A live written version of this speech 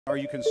Are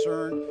you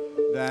concerned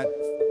that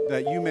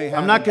you may have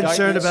I'm not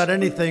concerned about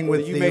anything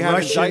with the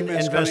Russian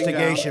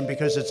investigation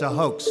because it's a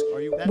hoax.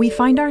 We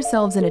find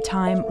ourselves in a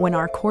time when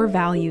our core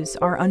values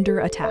are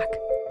under attack.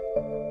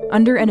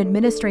 Under an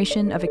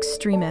administration of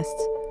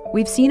extremists,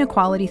 we've seen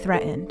equality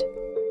threatened,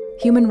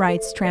 human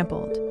rights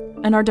trampled,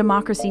 and our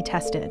democracy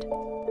tested.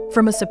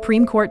 From a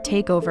Supreme Court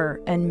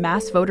takeover and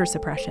mass voter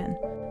suppression,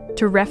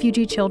 to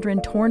refugee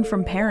children torn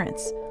from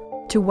parents,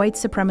 to white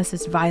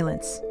supremacist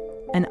violence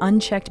and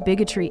unchecked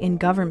bigotry in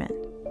government.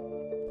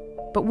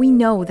 But we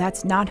know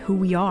that's not who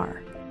we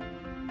are.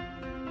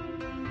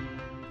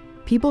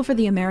 People for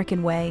the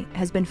American Way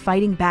has been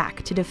fighting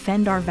back to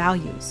defend our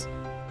values.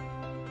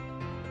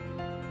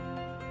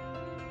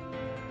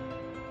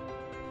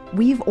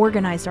 We've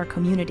organized our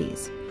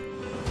communities.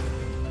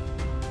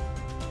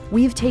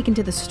 We've taken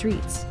to the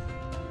streets.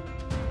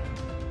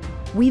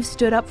 We've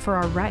stood up for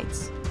our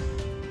rights.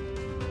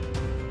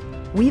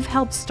 We've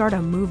helped start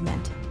a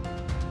movement.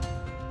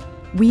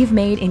 We've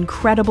made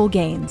incredible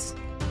gains.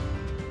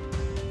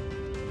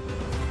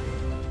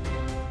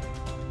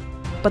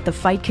 But the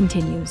fight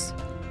continues.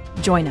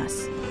 Join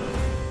us.